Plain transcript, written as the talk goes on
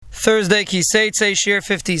Thursday, Kiseitse, Shir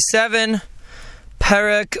 57,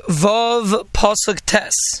 Perek Vov Pasuk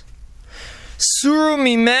Tes. Suru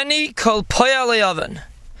Mimeni Kol Poya Le'Aven.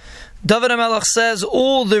 David HaMelech says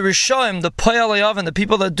all the Rishoim, the Poya Le'Aven, the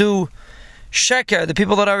people that do Sheker, the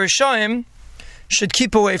people that are Rishoim, should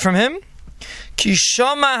keep away from him. Ki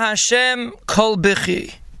Shama Hashem Kol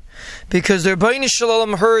Bichi. Because their B'nai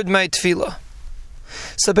Shalom heard my tefillah.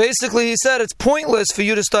 So basically he said it's pointless for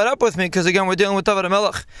you to start up with me, because again we're dealing with David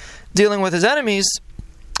HaMelech, dealing with his enemies.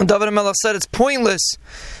 And David HaMelech said it's pointless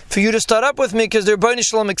for you to start up with me because their B'nai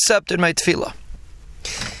Shalom accepted my tefillah.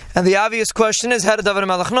 And the obvious question is, how did David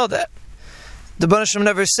HaMelech know that? The B'nai Shalom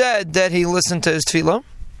never said that he listened to his tefillah.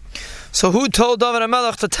 So who told David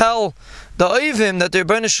HaMelech to tell the Oivim that their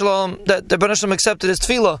B'nai Shalom accepted his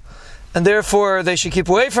tefillah, and therefore they should keep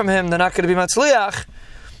away from him, they're not going to be Matzliach?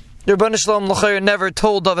 The B'nai Shalom L'chayr never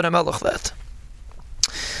told David HaMelech that.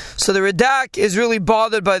 So the Radak is really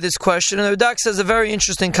bothered by this question, and the Radak says a very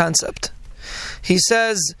interesting concept. He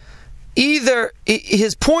says, either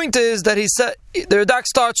his point is that he said, the Radak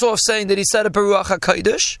starts off saying that he said a Beruach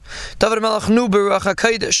HaKodesh. David HaMelech knew Beruach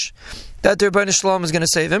HaKodesh, that their B'nai Shalom is going to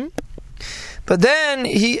save him. But then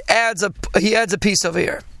he adds a piece over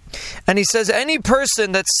here. And he says any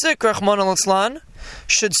person that's sick, Rahman al-Islan,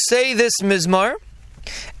 should say this Mizmar,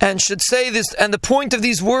 and should say this, and the point of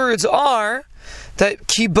these words are that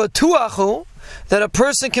ki batuachu, that a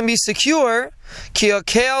person can be secure, ki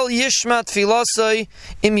akel yishmat filasai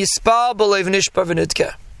im yispal b'leiv nishbar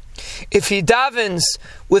v'nidke. If he davens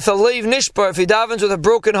with a leiv nishbar, if he davens with a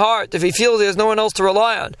broken heart, if he feels there's no one else to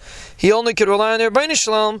rely on, he only could rely on their B'nai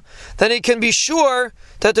Shalom, then he can be sure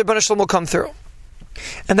that their B'nai Shalom will come through.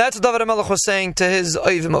 And that's what David HaMelech was saying to his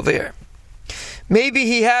Oivim over here. Maybe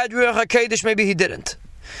he had Ruach HaKodesh, maybe he didn't.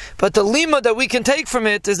 But the lima that we can take from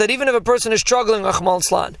it is that even if a person is struggling, Rahman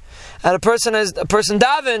al-Islan, and a person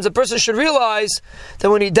davens, a person should realize that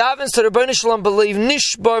when he davens to the B'nai Shalom b'leiv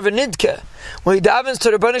nishbar v'nidke, when he davens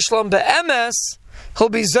to the B'nai Shalom be'emes, he'll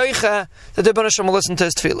be zeicha that the B'nai Shalom will listen to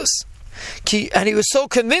his tefillas. And he was so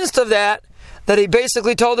convinced of that he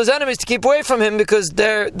basically told his enemies to keep away from him, because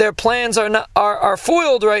their plans are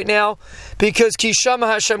foiled right now, because ki shama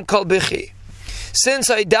Hashem kol bichi. Since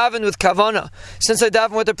I daven with kavana, since I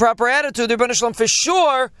daven with the proper attitude, the B'nai Shalom for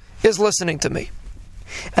sure is listening to me.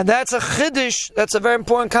 And that's a chiddush, that's a very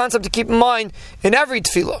important concept to keep in mind in every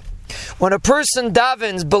tefillah. When a person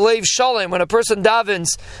davens b'leiv shalom, when a person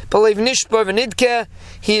davens b'leiv nishbar v'nidke,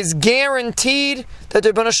 he is guaranteed that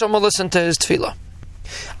the B'nai Shalom will listen to his tefillah.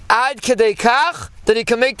 Ad kedei kach, that he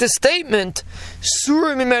can make the statement,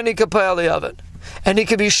 Suru mimeni kapayal yaven, and he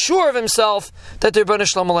can be sure of himself that the B'nai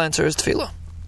Shalom will answer his tefillah.